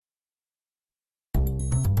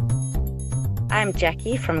I'm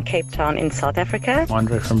Jackie from Cape Town in South Africa.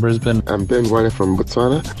 Andre from Brisbane. I'm Ben White from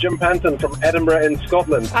Botswana. Jim Panton from Edinburgh in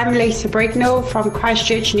Scotland. I'm Lisa Brignall from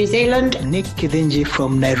Christchurch, New Zealand. Nick Kithinji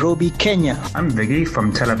from Nairobi, Kenya. I'm Viggy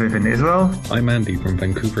from Tel Aviv in Israel. I'm Andy from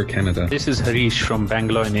Vancouver, Canada. This is Harish from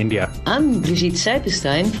Bangalore in India. I'm Brigitte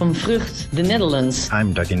Seipenstein from Vrucht, the Netherlands.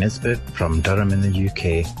 I'm Dougie Nisbet from Durham in the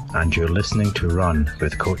UK, and you're listening to Run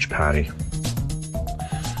with Coach Parry.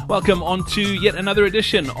 Welcome on to yet another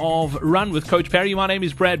edition of Run with Coach Parry. My name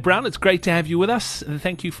is Brad Brown. It's great to have you with us.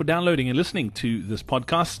 Thank you for downloading and listening to this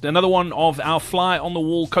podcast. Another one of our fly on the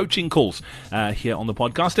wall coaching calls here on the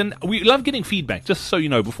podcast. And we love getting feedback. Just so you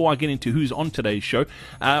know, before I get into who's on today's show,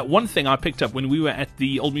 one thing I picked up when we were at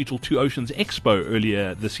the Old Mutual Two Oceans Expo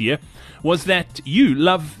earlier this year was that you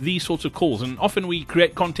love these sorts of calls. And often we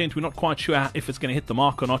create content, we're not quite sure if it's going to hit the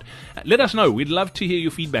mark or not. Let us know. We'd love to hear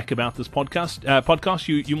your feedback about this podcast.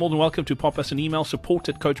 You're more than welcome to pop us an email,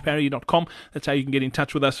 support@coachparry.com. That's how you can get in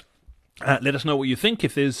touch with us. Let us know what you think.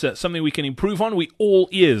 If there's something we can improve on, we all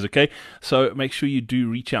ears, okay? So make sure you do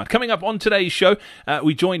reach out. Coming up on today's show,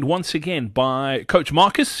 we joined once again by Coach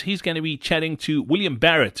Marcus. He's going to be chatting to William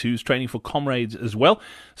Barrett, who's training for Comrades as well.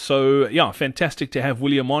 So, yeah, fantastic to have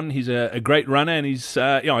William on. He's a great runner, and he's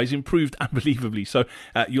improved unbelievably. So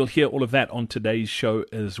you'll hear all of that on today's show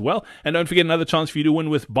as well. And don't forget, another chance for you to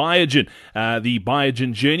win with Biogen. The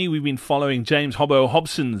Biogen journey. We've been following James Hobbo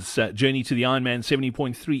Hobson's journey to the Ironman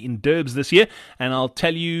 70.3 in Durbs this year, and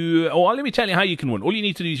let me tell you how you can win. All you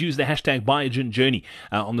need to do is use the hashtag BiogenJourney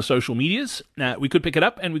on the social medias. We could pick it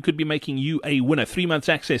up, and we could be making you a winner. 3 months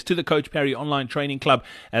access to the Coach Parry Online Training Club,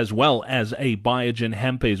 as well as a Biogen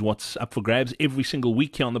hamper is what's up for grabs every single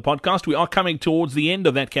week here on the podcast. We are coming towards the end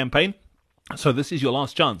of that campaign, so this is your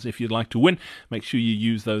last chance. If you'd like to win, make sure you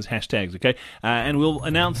use those hashtags, okay? And we'll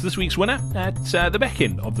announce this week's winner at the back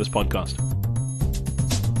end of this podcast.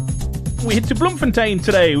 We head to Bloemfontein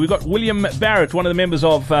today. We've got William Barrett, one of the members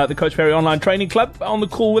of the Coach Parry Online Training Club, on the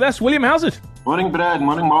call with us. William, how's it? Morning, Brad.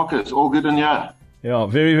 Morning, Marcus. All good in here? Yeah,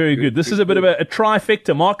 very, very good. This is a bit of a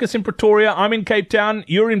trifecta. Marcus in Pretoria, I'm in Cape Town,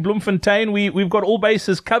 you're in Bloemfontein. We've got all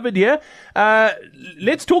bases covered here.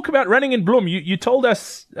 Let's talk about running in Bloem. You told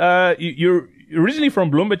us you're originally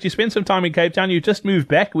from Bloem, but you spent some time in Cape Town. You just moved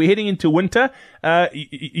back. We're heading into winter.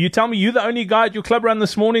 You tell me you're the only guy at your club run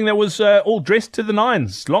this morning that was all dressed to the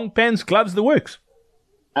nines. Long pants, gloves, the works.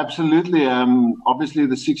 Absolutely. Obviously,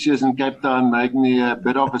 the 6 years in Cape Town made me a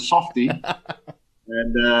bit of a softie.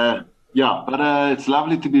 And it's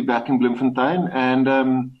lovely to be back in Bloemfontein. And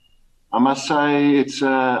I must say it's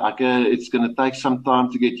going to take some time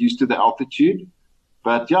to get used to the altitude.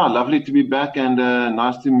 But yeah, lovely to be back, and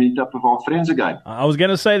nice to meet up with old friends again. I was going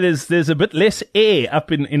to say there's a bit less air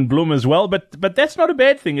up in Bloem as well, but that's not a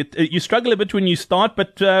bad thing. You struggle a bit when you start,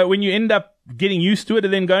 but when you end up getting used to it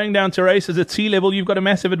and then going down to races at sea level, you've got a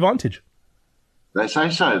massive advantage. They say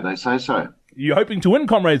so. You're hoping to win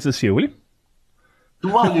Comrades this year, will you?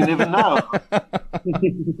 Well, you never know.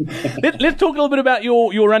 Let's talk a little bit about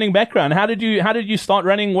your running background. How did you start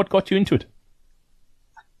running? What got you into it?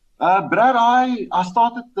 Brad, I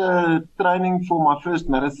started training for my first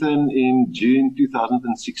marathon in June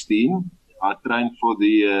 2016. I trained for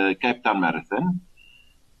the Cape Town Marathon.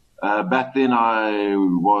 Back then I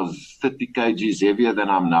was 30 kgs heavier than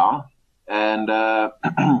I'm now. And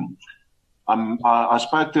I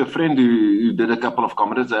spoke to a friend who did a couple of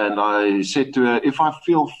Comrades, and I said to her, if I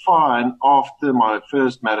feel fine after my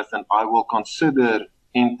first marathon, I will consider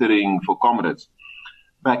entering for Comrades.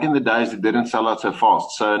 Back in the days, it didn't sell out so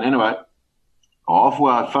fast. So anyway,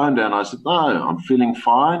 halfway I phoned her and I said, no, I'm feeling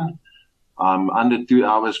fine. I'm under 2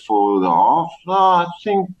 hours for the half. No, I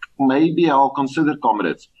think maybe I'll consider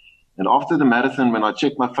Comrades. And after the marathon, when I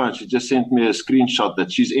checked my phone, she just sent me a screenshot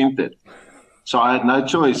that she's entered. So I had no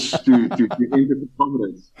choice to enter the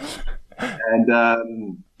Comrades. And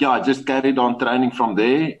I just carried on training from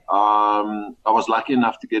there. I was lucky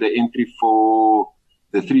enough to get an entry for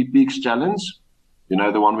the Three Peaks Challenge. You know,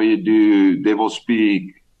 the one where you do Devil's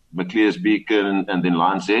Peak, Maclear's Beacon, and then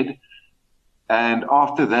Lion's Head. And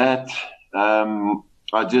after that,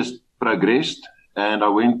 I just progressed, and I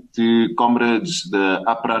went to Comrades, the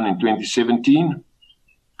Up Run in 2017.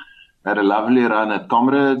 Had a lovely run at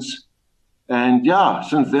Comrades. And yeah,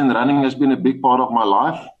 since then, running has been a big part of my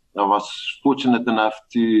life. I was fortunate enough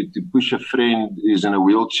to push a friend who's in a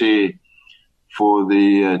wheelchair for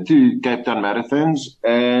the 2 Cape Town marathons.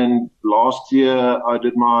 And last year I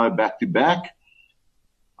did my back-to-back.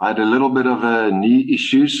 I had a little bit of a knee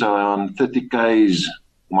issue, so on 30 Ks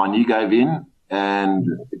my knee gave in, and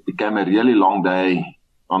it became a really long day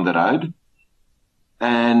on the road.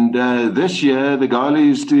 And this year the goal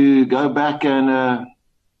is to go back and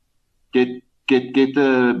get get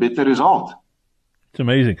a better result. It's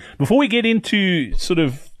amazing. Before we get into sort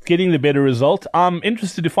of getting the better result, I'm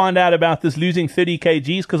interested to find out about this losing 30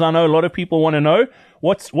 kgs because I know a lot of people want to know.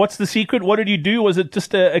 What's the secret? What did you do? Was it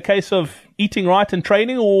just a case of eating right and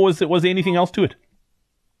training, or was there anything else to it?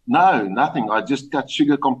 No, nothing. I just cut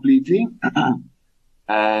sugar completely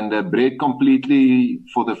and bread completely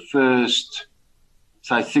for the first,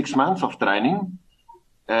 say, 6 months of training.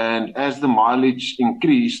 And as the mileage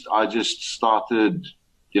increased, I just started,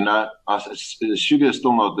 sugar is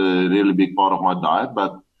still not a really big part of my diet,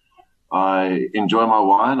 but I enjoy my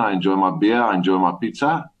wine, I enjoy my beer, I enjoy my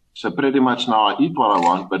pizza. So pretty much now I eat what I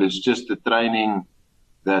want, but it's just the training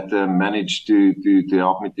that managed to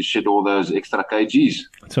help me to shed all those extra kgs.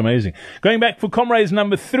 It's amazing. Going back for Comrades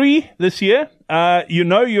number 3 this year,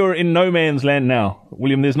 you're in no man's land now,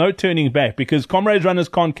 William. There's no turning back because Comrades runners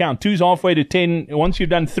can't count. 2's halfway to 10. Once you've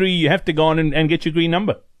done 3, you have to go on and get your green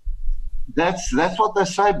number. That's what they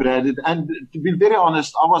say, Brad. And to be very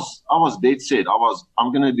honest, I was dead set.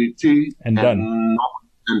 I'm going to do 2 and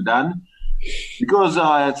done. Because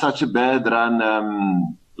I had such a bad run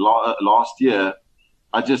last year,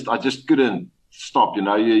 I just couldn't stop.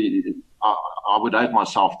 I would hate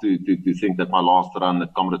myself to think that my last run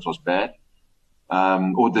at Comrades was bad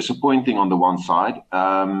or disappointing on the one side.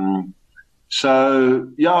 So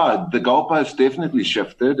yeah, the goalpost definitely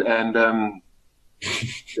shifted, and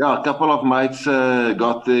a couple of mates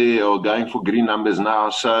got there or going for green numbers now.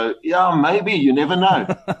 So yeah, maybe, you never know.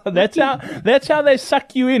 That's how they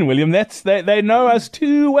suck you in, William. They know us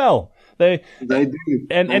too well. They do.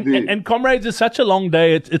 And Comrades is such a long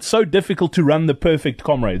day. It's so difficult to run the perfect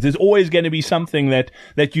Comrades. There's always going to be something that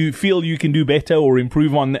you feel you can do better or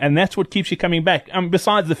improve on, and that's what keeps you coming back.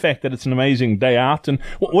 Besides the fact that it's an amazing day out. And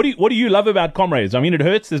what do you love about Comrades? I mean, it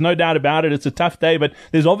hurts. There's no doubt about it. It's a tough day, but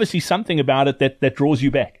there's obviously something about it that draws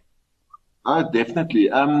you back. Oh, definitely.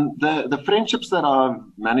 The friendships that I've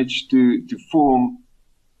managed to form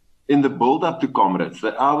in the build up to Comrades,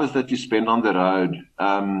 the hours that you spend on the road,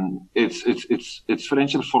 it's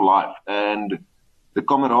friendships for life. And the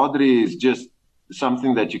camaraderie is just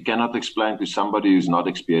something that you cannot explain to somebody who's not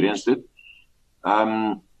experienced it.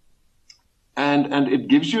 And it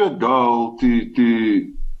gives you a goal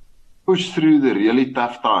to push through the really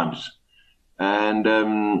tough times. And,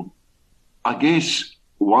 I guess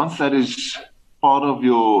once that is part of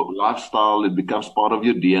your lifestyle, it becomes part of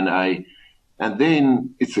your DNA. And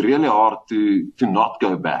then it's really hard to not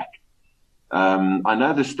go back. I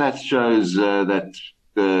know the stats shows that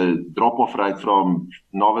the drop-off rate from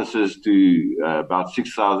novices to about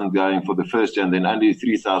 6,000 going for the first year, and then only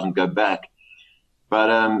 3,000 go back. But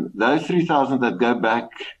those 3,000 that go back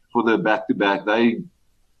for the back-to-back, they,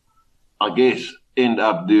 I guess, end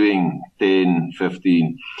up doing 10,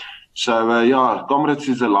 15. So, Comrades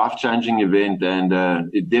is a life-changing event, and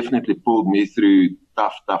it definitely pulled me through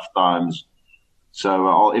tough times. So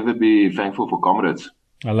I'll ever be thankful for Comrades.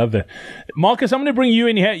 I love that. Marcus, I'm going to bring you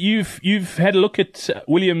in here. You've had a look at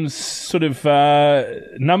William's sort of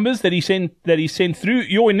numbers that he sent through.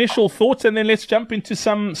 Your initial thoughts, and then let's jump into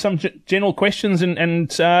some general questions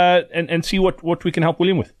and see what we can help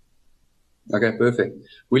William with. Okay, perfect.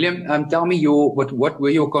 William, tell me what were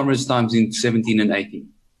your Comrades times in 17 and 18?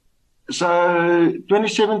 So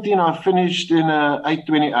 2017, I finished in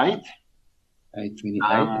 8:28.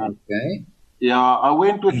 8:28. Okay. Yeah, I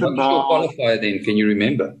went with about... What's your qualifier then? Can you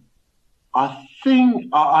remember? I think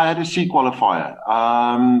I had a C qualifier.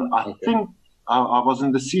 I think I was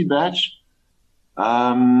in the C batch.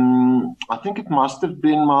 I think it must have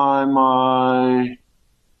been my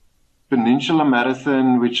Peninsula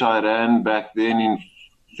Marathon, which I ran back then in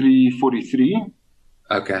 3:43.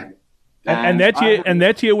 Okay. And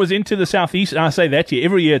that year was into the southeast. I say that year.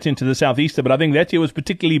 Every year it's into the southeaster, but I think that year was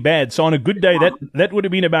particularly bad. So on a good day, that would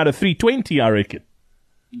have been about a 3:20, I reckon.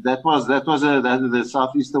 The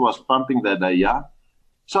southeaster was pumping that day, yeah.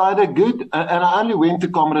 So I had a good, and I only went to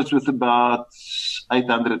Comrades with about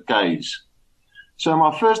 800 Ks. So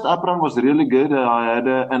my first up run was really good. I had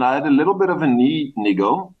a little bit of a knee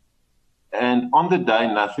niggle, and on the day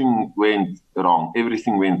nothing went wrong.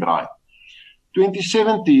 Everything went right.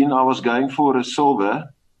 2017, I was going for a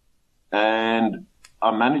silver, and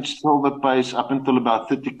I managed silver pace up until about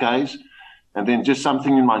 30 Ks, and then just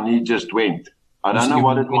something in my knee just went. I don't know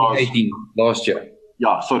what it was. 2018, last year.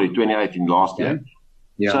 Yeah, sorry, 2018, last year.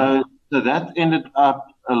 Yeah. So that ended up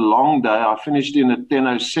a long day. I finished in a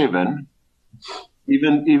 10:07,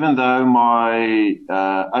 even though my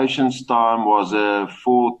Oceans time was a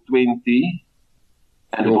 4:20,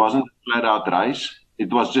 and it wasn't a flat-out race.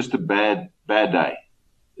 It was just a bad day.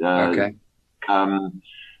 Okay.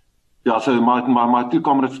 Yeah, so my 2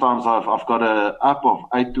 Comrades times, I've got a up of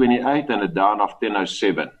 8:28 and a down of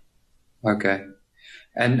 10:07. Okay.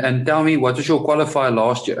 And tell me, what was your qualifier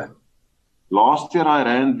last year? Last year I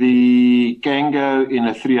ran the Kango in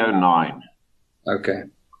a 3:09. Okay.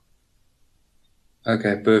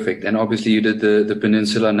 Okay, perfect. And obviously you did the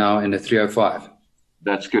Peninsula now in a 3:05.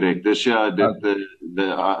 That's correct. This year I did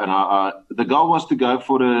the goal was to go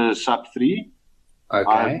for a sub 3.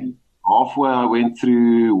 Okay. Halfway I went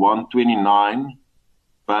through 1:29,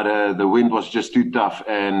 but the wind was just too tough,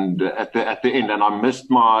 and at the end, and I missed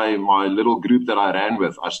my little group that I ran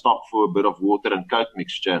with. I stopped for a bit of water and Coke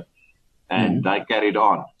mixture, and they carried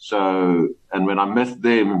on. So, and when I missed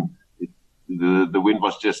them, the wind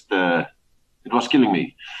was just it was killing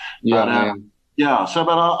me. Yeah. Yeah. So,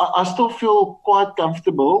 but I still feel quite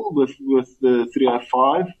comfortable with the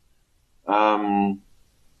 3:05.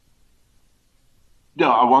 Yeah,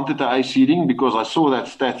 I wanted the A seeding because I saw that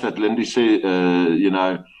stats that Lindy said,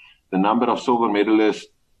 the number of silver medalists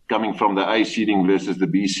coming from the A seeding versus the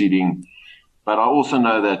B seeding. But I also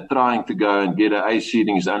know that trying to go and get an A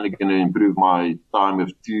seeding is only going to improve my time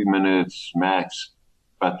with 2 minutes max.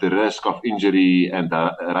 But the risk of injury and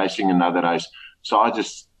racing another race. So I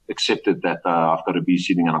just accepted that I've got a B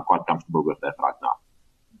seeding and I'm quite comfortable with that right now.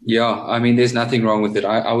 Yeah, I mean, there's nothing wrong with it.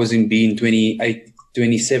 I was in B in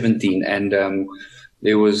 2017 and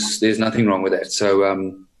there's nothing wrong with that. So,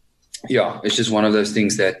 yeah, it's just one of those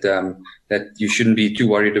things that you shouldn't be too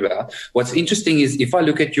worried about. What's interesting is if I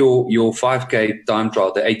look at your 5K time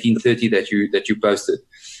trial, the 18:30 that you posted,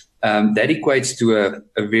 that equates to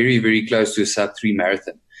a very, very close to a sub 3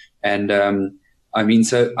 marathon. And, I mean,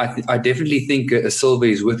 so I definitely think a silver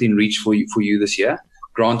is within reach for you this year.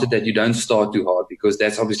 Granted that you don't start too hard because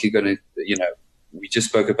that's obviously going to, we just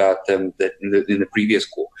spoke about that in the previous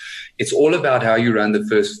call. It's all about how you run the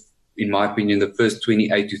first, in my opinion, the first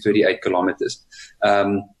 28 to 38 kilometers.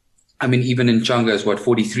 I mean, even in Changa is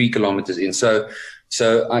 43 kilometers in. So,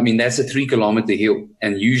 I mean, that's a 3 kilometer hill.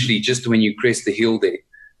 And usually just when you crest the hill there,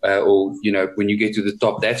 or, when you get to the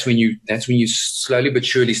top, that's when you slowly but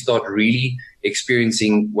surely start really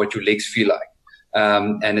experiencing what your legs feel like.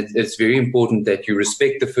 And it's very important that you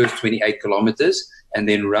respect the first 28 kilometers and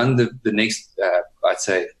then run the next, I'd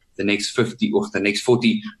say the next 50 or the next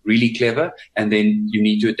 40 really clever. And then you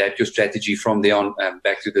need to adapt your strategy from there on,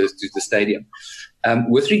 back to the stadium.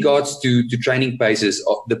 With regards to training paces,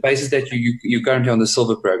 the paces that you're currently on the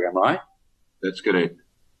silver program, right? That's correct.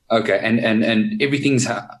 Okay. And everything's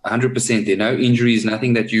 100% there. No injuries,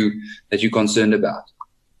 nothing that you're concerned about.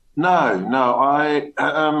 No.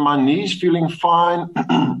 My knee's feeling fine.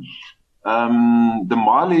 The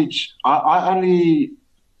mileage, I only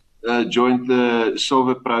joined the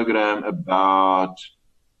silver program about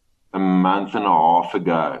a month and a half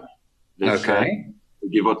ago. Let's say,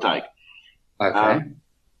 give or take. Okay.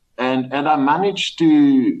 And I managed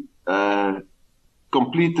to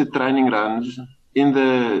complete the training runs in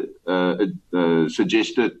the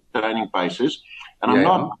suggested training paces. And I'm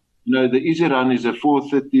not. The easy run is a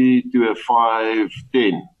 4:30 to a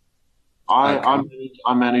 5:10.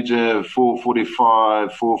 I manage a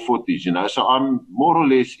 4:45, 4:40s, so I'm more or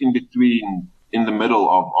less in between, in the middle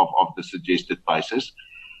of the suggested paces.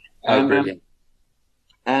 And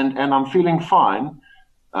I'm feeling fine.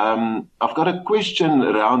 I've got a question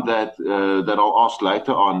around that I'll ask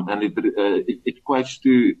later on, and it equates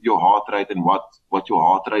to your heart rate and what your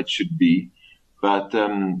heart rate should be. But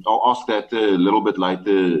I'll ask that a little bit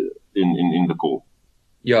later in the call.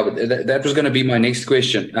 Yeah, but that was going to be my next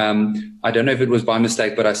question. I don't know if it was by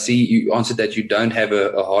mistake, but I see you answered that you don't have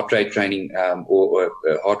a heart rate training or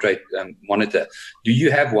a heart rate monitor. Do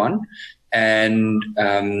you have one? And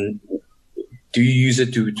do you use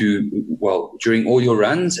it during all your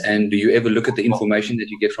runs? And do you ever look at the information that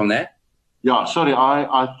you get from that? Yeah, sorry,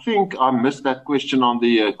 I think I missed that question on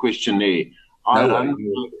the questionnaire. I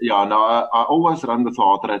always run with a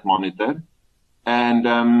heart rate monitor, and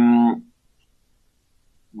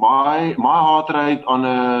my heart rate on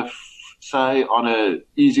a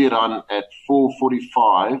easy run at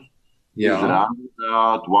 4:45 is around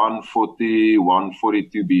about 140,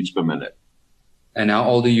 142 beats per minute. And how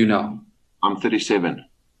old are you now? I'm 37.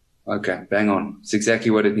 Okay, bang on. It's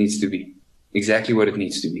exactly what it needs to be. Exactly what it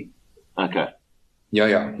needs to be. Okay.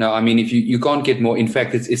 Yeah. No, I mean, if you can't get more, in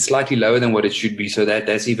fact, it's slightly lower than what it should be. So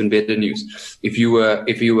that's even better news. If you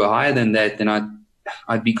were higher than that, then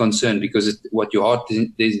I'd be concerned because what your heart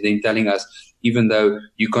is then telling us, even though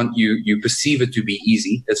you perceive it to be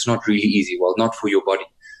easy, it's not really easy. Well, not for your body.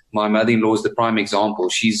 My mother-in-law is the prime example.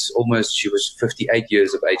 She was 58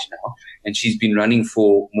 years of age now, and she's been running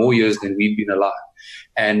for more years than we've been alive.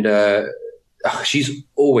 And, she's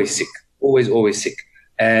always sick, always sick.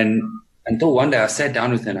 And until one day I sat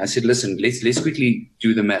down with her and I said, listen, let's quickly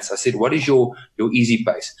do the maths. I said, what is your easy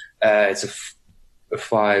pace? It's a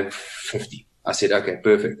 5:50. I said, okay,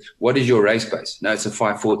 perfect. What is your race pace? No, it's a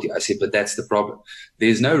 5:40. I said, but that's the problem.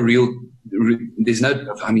 There's no 10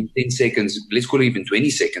 seconds, let's call it even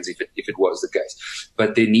 20 seconds if it was the case.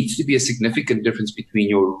 But there needs to be a significant difference between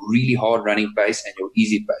your really hard running pace and your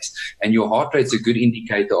easy pace. And your heart rate's a good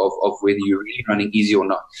indicator of whether you're really running easy or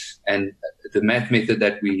not. And the math method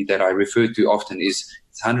that I refer to often is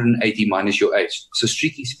it's 180 minus your age. So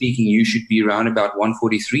strictly speaking, you should be around about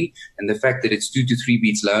 143. And the fact that it's 2 to 3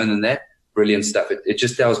 beats lower than that, brilliant stuff. It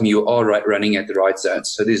just tells me you are running at the right zones.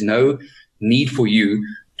 So there's no need for you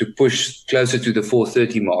to push closer to the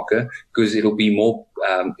 430 marker because it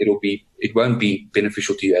won't be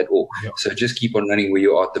beneficial to you at all. Yep. So just keep on running where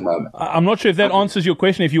you are at the moment. I'm not sure if that answers your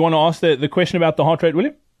question. If you want to ask the question about the heart rate,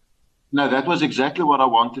 William? No, that was exactly what I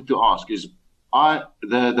wanted to ask. Is the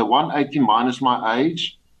 180 minus my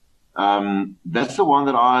age? That's the one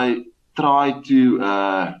that I try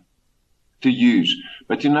to use.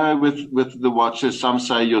 But with the watches, some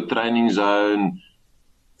say your training zone,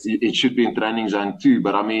 it should be in training zone 2.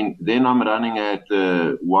 But I mean, then I'm running at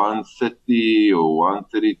 130 or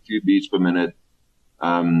 132 beats per minute,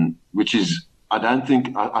 which is, I think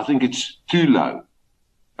it's too low.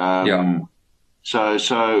 So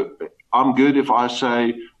I'm good if I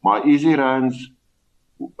say my easy runs,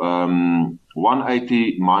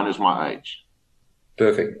 180 minus my age.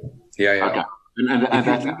 Perfect. Yeah. Okay.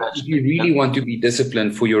 If you really want to be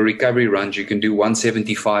disciplined for your recovery runs, you can do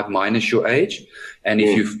 175 minus your age. And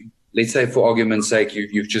if let's say for argument's sake,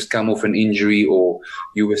 you've just come off an injury or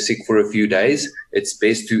you were sick for a few days, it's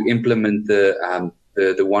best to implement the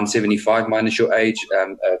 175 minus your age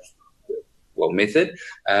method.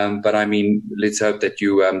 But I mean, let's hope that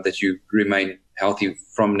you remain healthy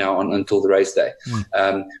from now on until the race day.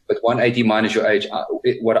 But 180 minus your age,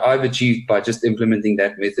 what I've achieved by just implementing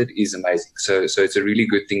that method is amazing. So it's a really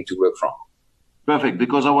good thing to work from. Perfect,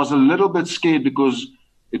 because I was a little bit scared because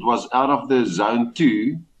it was out of the zone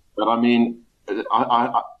 2. But I mean,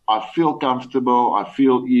 I feel comfortable. I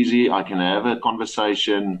feel easy. I can have a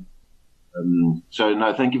conversation. So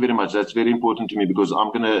no, thank you very much. That's very important to me because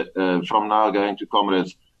I'm going to, from now going to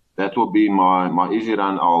Comrades, that will be my easy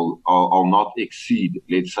run. I'll not exceed,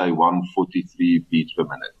 let's say, 143 beats per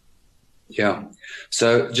minute. Yeah.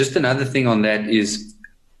 So just another thing on that is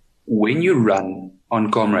when you run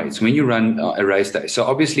on Comrades, when you run a race day, so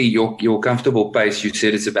obviously your comfortable pace, you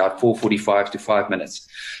said it's about 4:45 to 5 minutes.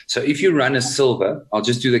 So if you run a silver, I'll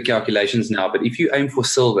just do the calculations now, but if you aim for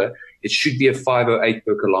silver, it should be a 5:08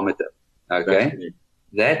 per kilometer. Okay.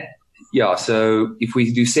 So if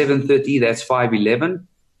we do 7:30, that's 5:11.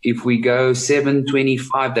 If we go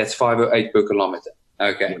 7:25, that's 5:08 per kilometer.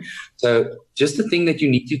 Okay. So just the thing that you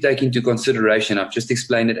need to take into consideration, I've just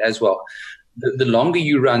explained it as well. The longer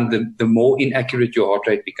you run, the more inaccurate your heart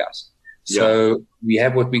rate becomes. So we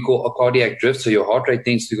have what we call a cardiac drift. So your heart rate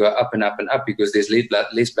tends to go up and up and up because there's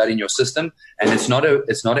less blood in your system, and it's not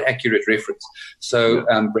an accurate reference. So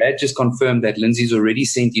Brad just confirmed that Lindsay's already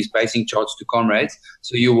sent his pacing charts to Comrades.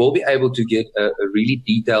 So you will be able to get a really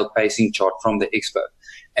detailed pacing chart from the expo.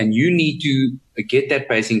 And you need to get that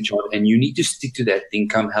pacing chart and you need to stick to that thing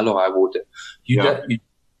come hell or high water. You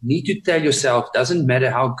need to tell yourself, doesn't matter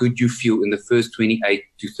how good you feel in the first 28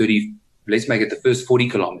 to 30, let's make it the first 40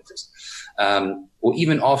 kilometers, or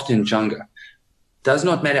even after Njanga. Does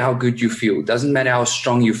not matter how good you feel. Doesn't matter how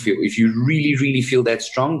strong you feel. If you really, really feel that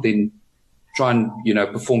strong, then try and,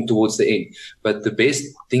 perform towards the end. But the best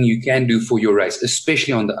thing you can do for your race,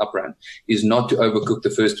 especially on the up run, is not to overcook the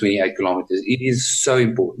first 28 kilometers. It is so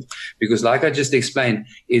important because like I just explained,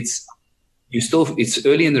 it's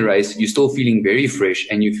early in the race. You're still feeling very fresh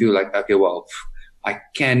and you feel like, okay, well, I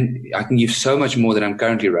can give so much more than I'm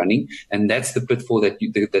currently running. And that's the pitfall that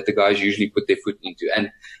the guys usually put their foot into.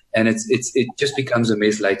 And it just becomes a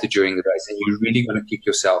mess later during the race, and you're really going to kick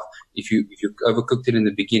yourself if you overcooked it in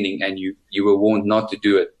the beginning and you were warned not to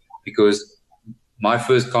do it. Because my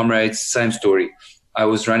first Comrades, same story. I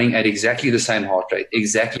was running at exactly the same heart rate,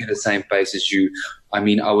 exactly the same pace as you. I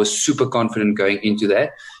mean, I was super confident going into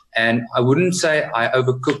that, and I wouldn't say I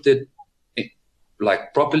overcooked it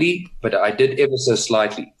like properly, but I did ever so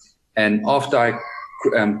slightly. And after I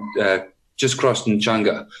just crossed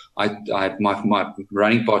Njanga, my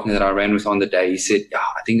running partner that I ran with on the day, he said,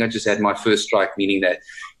 I think I just had my first strike, meaning that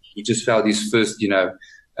he just felt his first,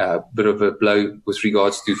 bit of a blow with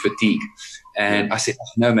regards to fatigue. And I said,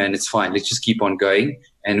 no, man, it's fine. Let's just keep on going.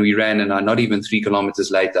 And we ran, and not even 3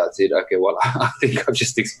 kilometers later, I said, okay, well, I think I've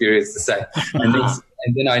just experienced the same.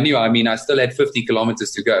 And then I knew, I still had 50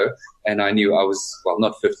 kilometers to go, and I knew I was, well,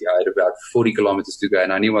 not 50, I had about 40 kilometers to go,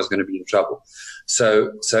 and I knew I was going to be in trouble.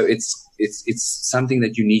 So it's something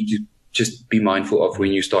that you need to just be mindful of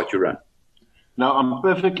when you start your run. Now, I'm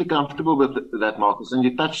perfectly comfortable with that, Marcus. And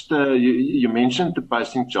you touched, you mentioned the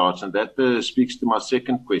pacing charts, and that speaks to my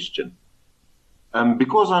second question.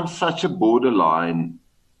 Because I'm such a borderline,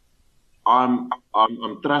 I'm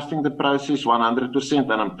trusting the process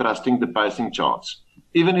 100%, and I'm trusting the pacing charts.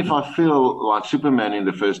 Even if I feel like Superman in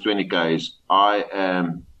the first 20 Ks, I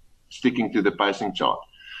am sticking to the pacing chart.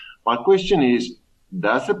 My question is,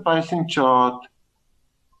 does the pacing chart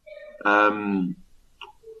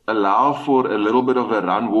allow for a little bit of a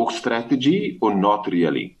run-walk strategy or not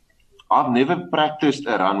really? I've never practiced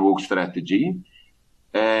a run-walk strategy,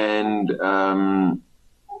 and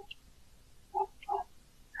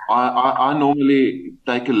I normally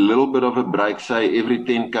take a little bit of a break, say every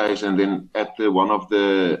 10 Ks, and then at one of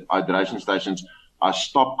the hydration stations, I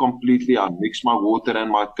stop completely, I mix my water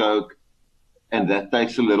and my Coke, and that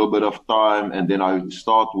takes a little bit of time, and then I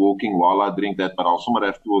start walking while I drink that, but I'll somewhere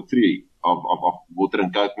have 2 or 3 of water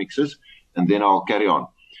and Coke mixes, and then I'll carry on.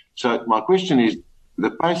 So my question is,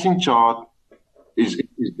 the pacing chart, is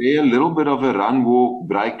there a little bit of a run-walk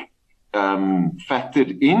break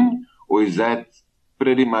factored in, or is that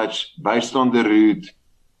pretty much based on the route,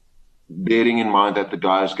 bearing in mind that the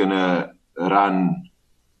guy is going to run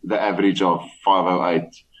the average of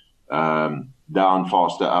 5:08, down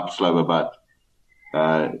faster, up slower, but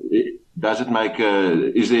does it make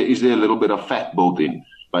is there a little bit of fat built in,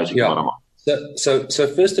 basically? Yeah. So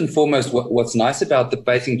first and foremost, what's nice about the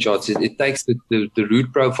pacing charts is it takes the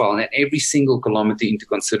route profile and every single kilometer into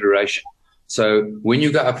consideration. So when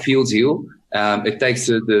you go up Fields Hill, it takes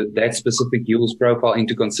that specific hill's profile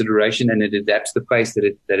into consideration, and it adapts the pace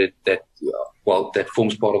that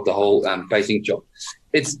forms part of the whole pacing chart.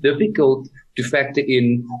 It's difficult to factor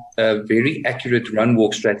in a very accurate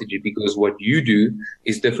run-walk strategy because what you do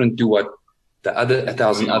is different to what the other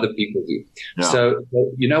 1,000 other people do. Yeah. So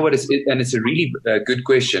you know what? It's a really good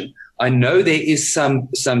question. I know there is some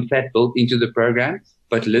fat built into the program,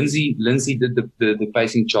 but Lindsay did the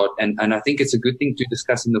pacing chart, and I think it's a good thing to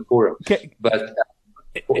discuss in the forum. Okay. But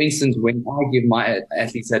for instance, when I give my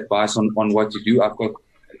athletes advice on what to do, I've got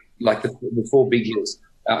like the 4 big hills.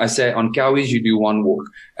 I say on Cowies, you do 1 walk.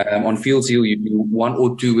 On Fields Hill, you do 1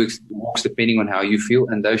 or 2 walks depending on how you feel,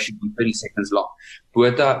 and those should be 30 seconds long.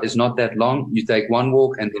 Puerta is not that long. You take 1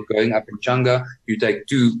 walk, and then going up in Changa, you take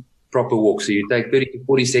 2 proper walks. So you take 30 to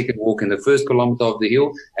 40 second walk in the first kilometer of the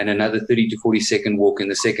hill, and another 30 to 40 second walk in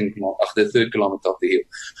the third kilometer of the hill.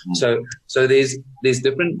 Mm. So there's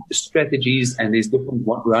different strategies, and there's different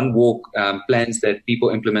run walk plans that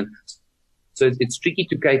people implement. So it's tricky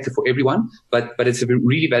to cater for everyone, but it's a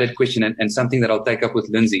really valid question and something that I'll take up with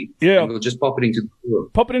Lindsay. Yeah. And we'll just pop it into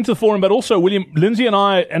the forum. But also, William, Lindsay and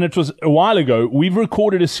I, and it was a while ago, we've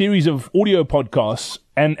recorded a series of audio podcasts,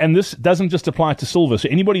 and this doesn't just apply to silver. So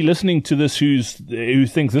anybody listening to this who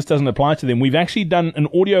thinks this doesn't apply to them, we've actually done an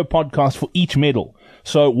audio podcast for each medal.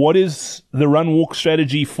 So what is the run-walk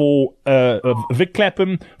strategy for a Vic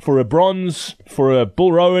Clapham, for a bronze, for a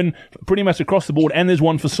Bill Rowan, pretty much across the board, and there's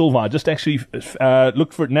one for silver. I just actually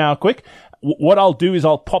looked for it now quick. What I'll do is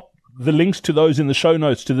I'll pop the links to those in the show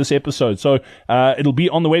notes to this episode. So it'll be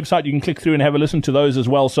on the website. You can click through and have a listen to those as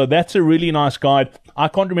well. So that's a really nice guide. I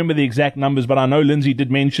can't remember the exact numbers, but I know Lindsay did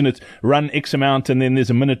mention it. Run X amount, and then there's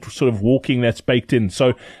a minute sort of walking that's baked in.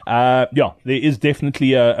 So there is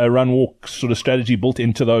definitely a run walk sort of strategy built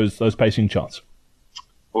into those pacing charts.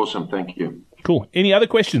 Awesome, thank you. Cool. Any other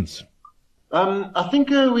questions? I think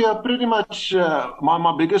we are pretty much.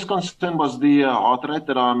 My biggest concern was the heart rate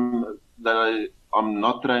that I'm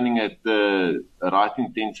not training at the right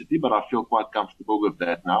intensity, but I feel quite comfortable with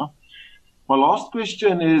that now. My last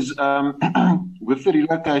question is, with the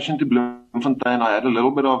relocation to Bloemfontein, I had a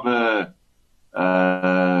little bit of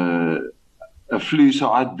a flu,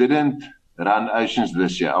 so I didn't run Oceans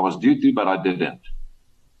this year. I was due to, but I didn't.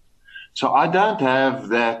 So I don't have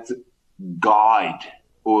that guide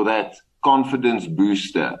or that confidence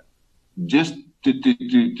booster just to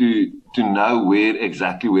know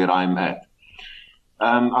exactly where I'm at.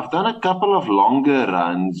 I've done a couple of longer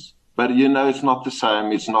runs, but it's not the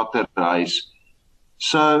same. It's not a race.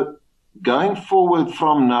 So going forward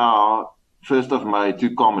from now, 1st of May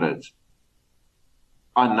to Comrades,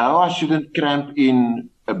 I know I shouldn't cramp in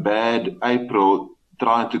a bad April,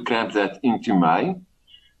 trying to cramp that into May.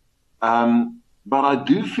 But I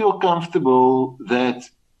do feel comfortable that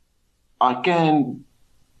I can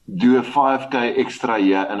do a 5K extra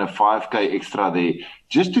here and a 5K extra there,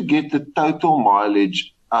 just to get the total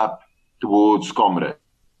mileage up towards comrades.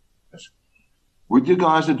 Would you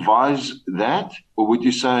guys advise that, or would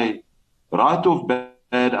you say, right off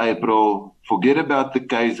bad April, forget about the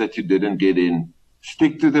case that you didn't get in,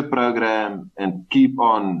 stick to the program and keep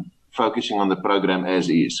on focusing on the program as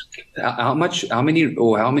is? How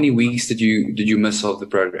many weeks did you miss of the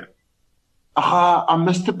program? I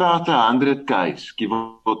missed about 100 Ks, give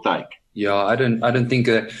or take. Yeah, I don't think.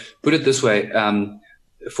 Put it this way.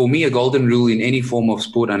 For me, a golden rule in any form of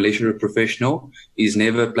sport, unless you're a professional, is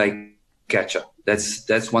never play catch up.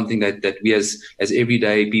 That's one thing that we as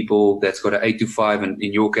everyday people that's got an 8 to 5, and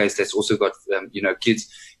in your case, that's also got kids.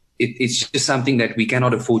 It's just something that we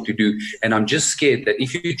cannot afford to do. And I'm just scared that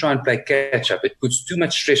if you try and play catch up, it puts too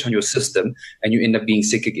much stress on your system, and you end up being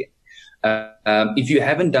sick again. If you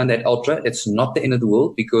haven't done that ultra, it's not the end of the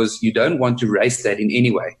world, because you don't want to race that in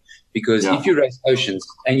any way. Because if you race Oceans,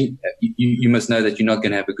 and you must know that you're not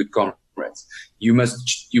going to have a good comrades. You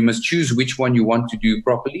must choose which one you want to do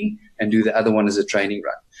properly and do the other one as a training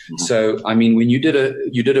run. Mm-hmm. So, I mean, when you did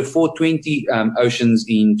a 420 Oceans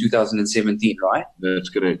in 2017, right? That's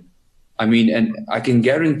correct. I mean, and I can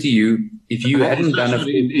guarantee you, if you hadn't done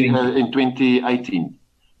in 2018.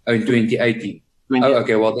 Oh, in 2018. Oh,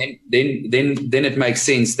 okay. Well, then it makes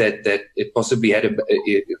sense that it possibly had an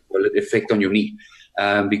effect on your knee.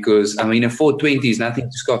 Because, I mean, a 420 is nothing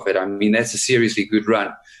to scoff at. I mean, that's a seriously good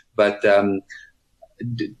run. But,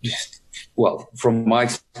 well, from my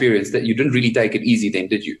experience, that you didn't really take it easy then,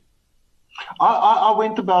 did you? I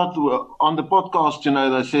went about, on the podcast,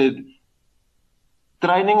 they said,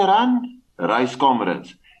 training run, race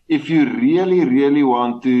comrades. If you really, really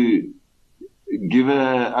want to give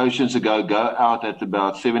Oceans a go out at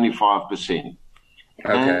about 75%.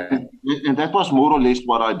 Okay. And that was more or less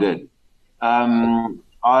what I did. I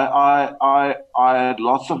had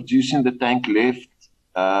lots of juice in the tank left.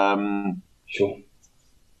 Sure.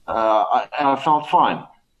 I felt fine.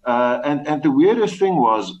 And the weirdest thing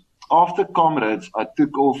was, after comrades, I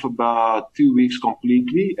took off about 2 weeks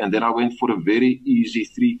completely, and then I went for a very easy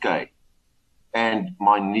 3K, and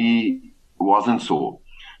my knee wasn't sore.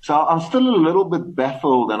 So I'm still a little bit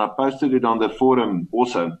baffled, and I posted it on the forum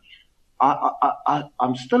also.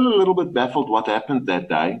 I'm still a little bit baffled what happened that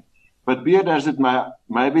day. But be it as it may,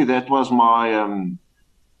 maybe that was my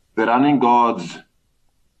the running gods'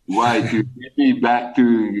 way to get me back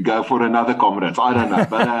to go for another comrades. I don't know.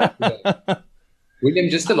 But William,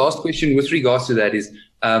 just the last question with regards to that is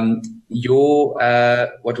your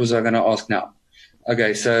what was I going to ask now?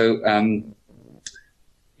 Okay, so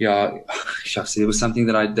yeah, shucks, there was something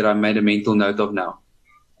that I made a mental note of now.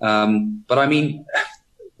 But I mean,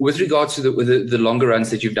 with regards to the longer runs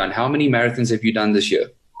that you've done, how many marathons have you done this year?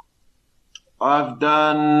 I've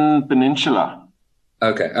done Peninsula.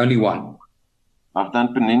 Okay, only one. I've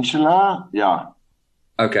done Peninsula, yeah.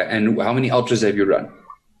 Okay, and how many ultras have you run?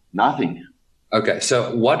 Nothing. Okay,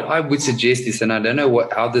 so what I would suggest is, and I don't know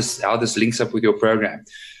how this links up with your program,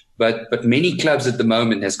 but many clubs at the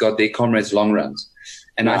moment has got their comrades long runs,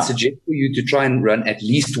 and I'd suggest for you to try and run at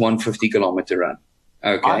least 150 kilometer run.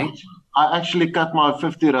 Okay. I actually cut my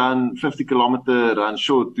 50 kilometer run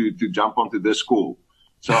short to jump onto this call.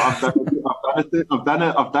 So I've done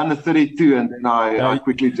a 32, and then I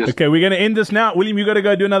quickly just. Okay, we're going to end this now. William, you got to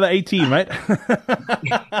go do another 18, right?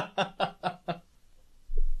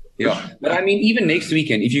 Yeah, but I mean, even next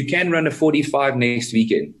weekend, if you can run a 45 next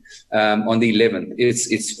weekend on the 11th,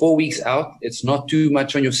 it's 4 weeks out. It's not too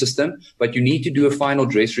much on your system, but you need to do a final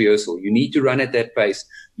dress rehearsal. You need to run at that pace.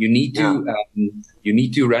 You need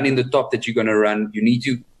to run in the top that you're going to run. You need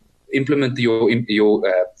to implement your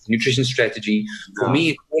nutrition strategy. For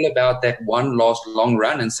me, it's all about that one last long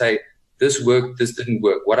run and say, this worked, this didn't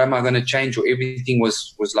work. What am I going to change? Or everything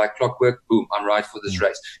was like clockwork. Boom, I'm right for this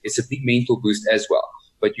race. It's a big mental boost as well.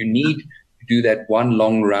 But you need to do that one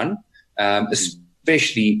long run,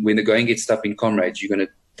 especially when the going gets tough in comrades. You're going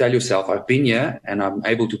to tell yourself, I've been here and I'm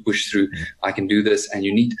able to push through. I can do this. And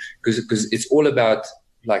you need, because it's all about,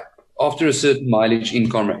 like, after a certain mileage in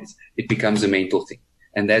comrades, it becomes a mental thing.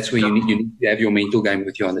 And that's where you need to have your mental game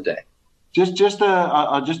with you on the day.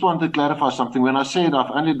 I just want to clarify something. When I said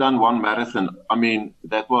I've only done one marathon, I mean,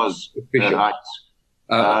 that was right.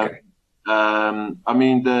 Okay. I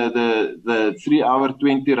mean, the 3 hour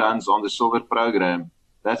 20 runs on the silver program,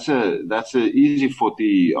 that's a easy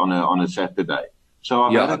 40 on a Saturday. So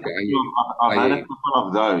I've had a couple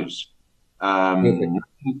of those.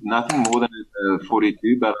 Nothing more than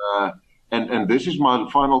 42, but, and this is my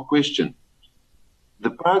final question. The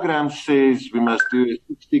program says we must do a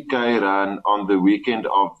 60K run on the weekend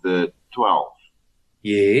of the 12th.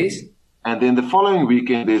 Yes. And then the following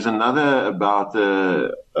weekend, there's another about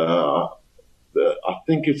I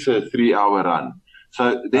think it's a 3-hour run.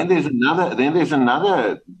 So then there's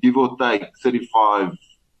another give or take 35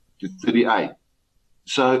 to 38.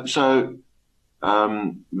 So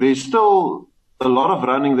there's still a lot of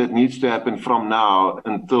running that needs to happen from now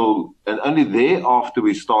until, and only thereafter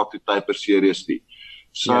we start to taper seriously.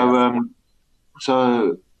 So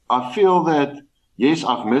so I feel that yes,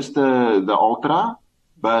 I've missed the ultra,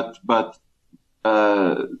 but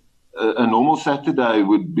a normal Saturday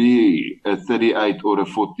would be a 38 or a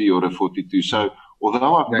 40 or a 42. So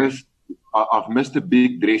although I've missed a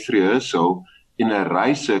big dress rehearsal in a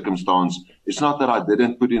race circumstance, it's not that I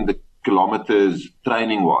didn't put in the kilometers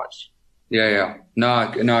training wise. Yeah. No,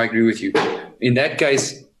 I agree with you. In that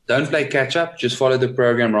case, don't play catch up. Just follow the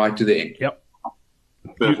program right to the end. Yep.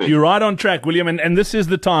 You're right on track, William, and this is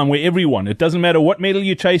the time where everyone, it doesn't matter what medal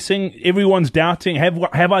you're chasing, everyone's doubting,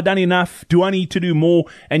 have I done enough? Do I need to do more?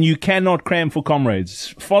 And you cannot cram for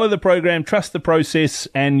comrades. Follow the program, trust the process,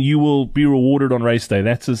 and you will be rewarded on race day.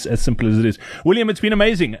 That's as simple as it is. William, it's been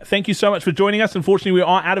amazing. Thank you so much for joining us. Unfortunately, we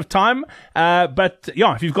are out of time. But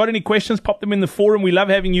yeah, if you've got any questions, pop them in the forum. We love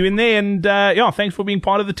having you in there. And thanks for being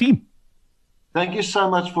part of the team. Thank you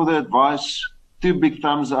so much for the advice. 2 big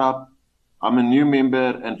thumbs up. I'm a new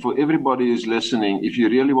member, and for everybody who's listening, if you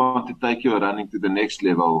really want to take your running to the next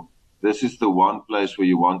level, this is the one place where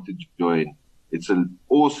you want to join. It's an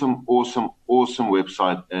awesome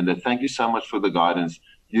website, and thank you so much for the guidance.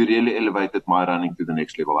 You really elevated my running to the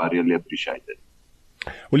next level. I really appreciate it.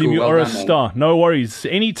 William, you are a star. No worries.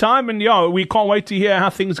 Anytime, and we can't wait to hear how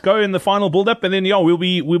things go in the final build-up, and then we'll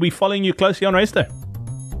be following you closely on race day.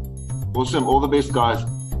 Awesome. All the best, guys.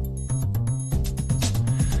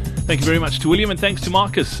 Thank you very much to William, and thanks to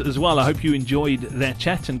Marcus as well. I hope you enjoyed that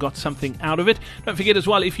chat and got something out of it. Don't forget as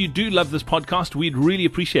well, if you do love this podcast, we'd really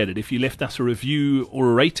appreciate it if you left us a review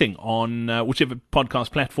or a rating on whichever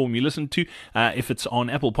podcast platform you listen to. If it's on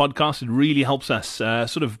Apple Podcasts, it really helps us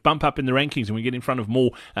sort of bump up in the rankings, and we get in front of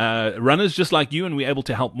more runners just like you, and we're able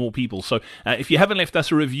to help more people. So if you haven't left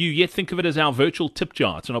us a review yet, think of it as our virtual tip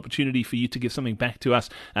jar. It's an opportunity for you to give something back to us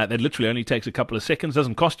that literally only takes a couple of seconds,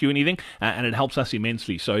 doesn't cost you anything, and it helps us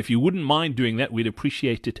immensely. So if you wouldn't mind doing that, we'd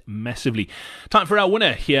appreciate it massively. Time for our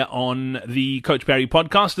winner here on the Coach Parry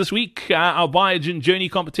podcast this week, our Biogen Journey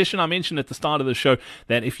competition. I mentioned at the start of the show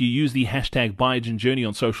that if you use the hashtag Biogen Journey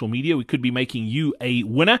on social media, we could be making you a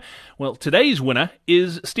winner. Well, today's winner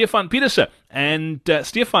is Stefan Pieterse, and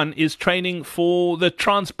Stefan is training for the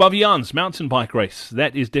Transbaviaans mountain bike race.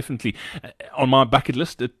 That is definitely on my bucket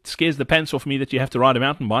list. It scares the pants off me that you have to ride a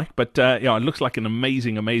mountain bike, but it looks like an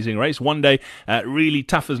amazing race. One day, really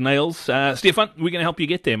tough as nails. Stefan, we're going to help you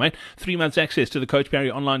get there, mate. 3 months access to the Coach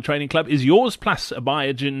Parry Online Training Club is yours, plus a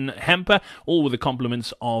Biogen hamper, all with the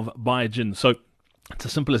compliments of Biogen. So it's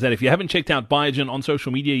as simple as that. If you haven't checked out Biogen on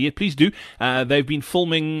social media yet, please do. They've been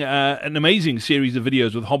filming an amazing series of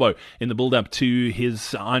videos with Hobbo in the build-up to his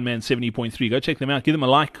Ironman 70.3. Go check them out. Give them a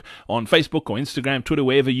like on Facebook or Instagram, Twitter,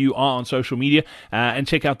 wherever you are on social media, and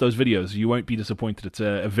check out those videos. You won't be disappointed. It's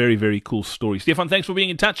a very, very cool story. Stefan, thanks for being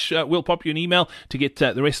in touch. We'll pop you an email to get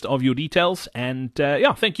the rest of your details. And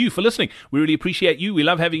thank you for listening. We really appreciate you. We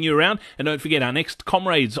love having you around. And don't forget, our next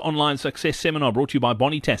Comrades Online Success Seminar brought to you by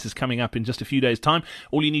Bonitas is coming up in just a few days' time.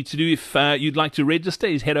 All you need to do if you'd like to register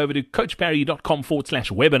is head over to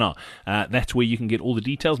coachparry.com/webinar. That's where you can get all the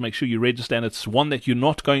details. Make sure you register, and it's one that you're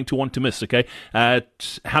not going to want to miss, okay? How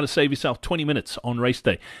to save yourself 20 minutes on race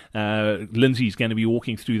day. Lindsay's going to be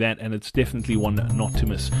walking through that, and it's definitely one not to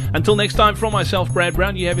miss. Until next time, from myself, Brad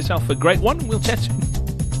Brown, you have yourself a great one. We'll chat soon.